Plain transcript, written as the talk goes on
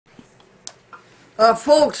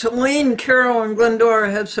Folks, Wayne, Carol, and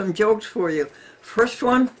Glendora have some jokes for you. First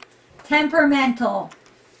one, Temperamental.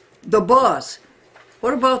 the boss.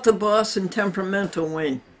 What about the boss and temperamental,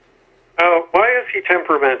 Wayne? Why is he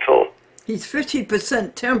temperamental? He's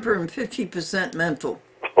 50% temper and 50% mental.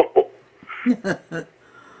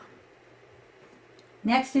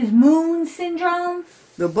 Next is Moon Syndrome.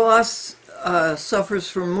 The boss suffers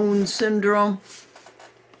from Moon syndrome.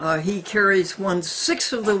 He carries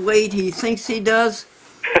 1/6 of the weight he thinks he does.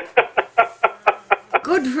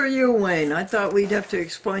 Good for you, Wayne. I thought we'd have to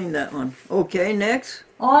explain that one. Okay, next.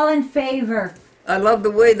 All in favor. I love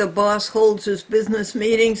the way the boss holds his business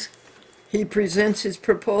meetings. He presents his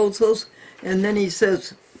proposals, and then he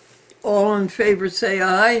says, all in favor say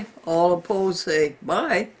aye, all opposed say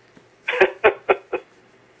bye.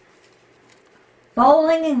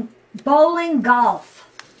 Bowling golf.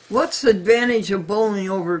 What's the advantage of bowling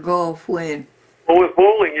over golf, Wayne? Well, with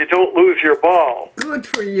bowling, you don't lose your ball. Good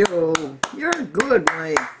for you. You're good,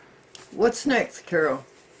 Wayne. What's next, Carol?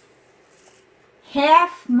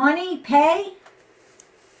 Half money pay.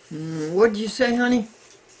 What'd you say, honey?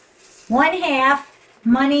 1/2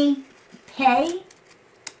 money pay.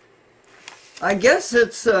 I guess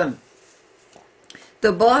it's, the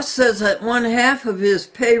boss says that 1/2 of his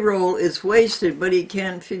payroll is wasted, but he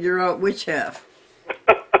can't figure out which half.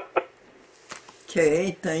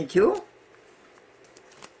 Okay, thank you.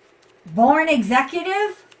 Born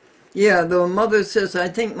executive. Yeah, the mother says, I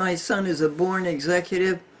think my son is a born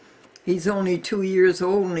executive. He's only 2 years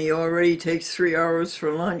old and he already takes 3 hours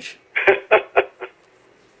for lunch.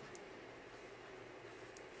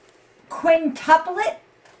 Quintuplet.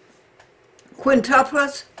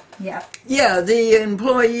 Quintuplets? Yeah. Yeah, the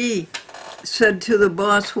employee said to the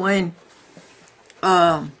boss, Wayne,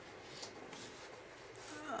 I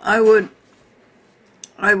would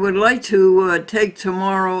like to take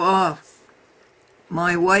tomorrow off.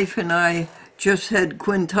 My wife and I just had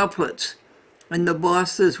quintuplets. And the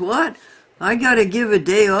boss says, what? I got to give a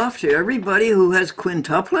day off to everybody who has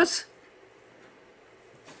quintuplets?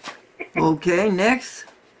 Okay, next.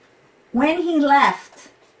 When he left.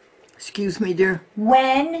 Excuse me, dear.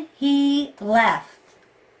 When he left.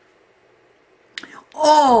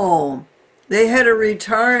 Oh, they had a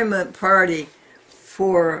retirement party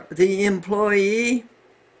for the employee,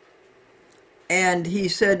 and he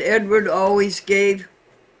said Edward always gave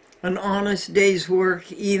an honest day's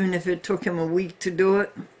work, even if it took him a week to do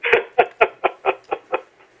it.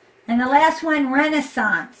 And the last one,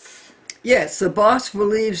 Renaissance. Yes, the boss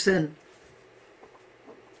believes in...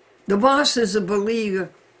 The boss is a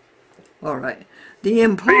believer. All right. The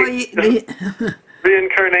employee...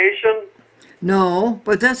 Reincarnation? No,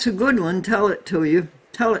 but that's a good one. Tell it to you.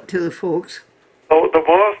 Tell it to the folks. Oh, the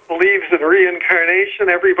boss believes in reincarnation.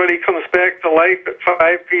 Everybody comes back to life at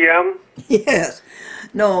 5 p.m. Yes.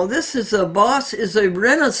 No, this is a boss is a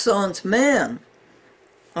Renaissance man.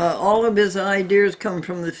 All of his ideas come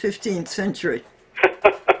from the 15th century.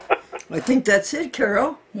 I think that's it,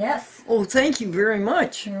 Carol. Yes. Oh, thank you very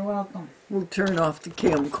much. You're welcome. We'll turn off the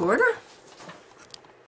camcorder.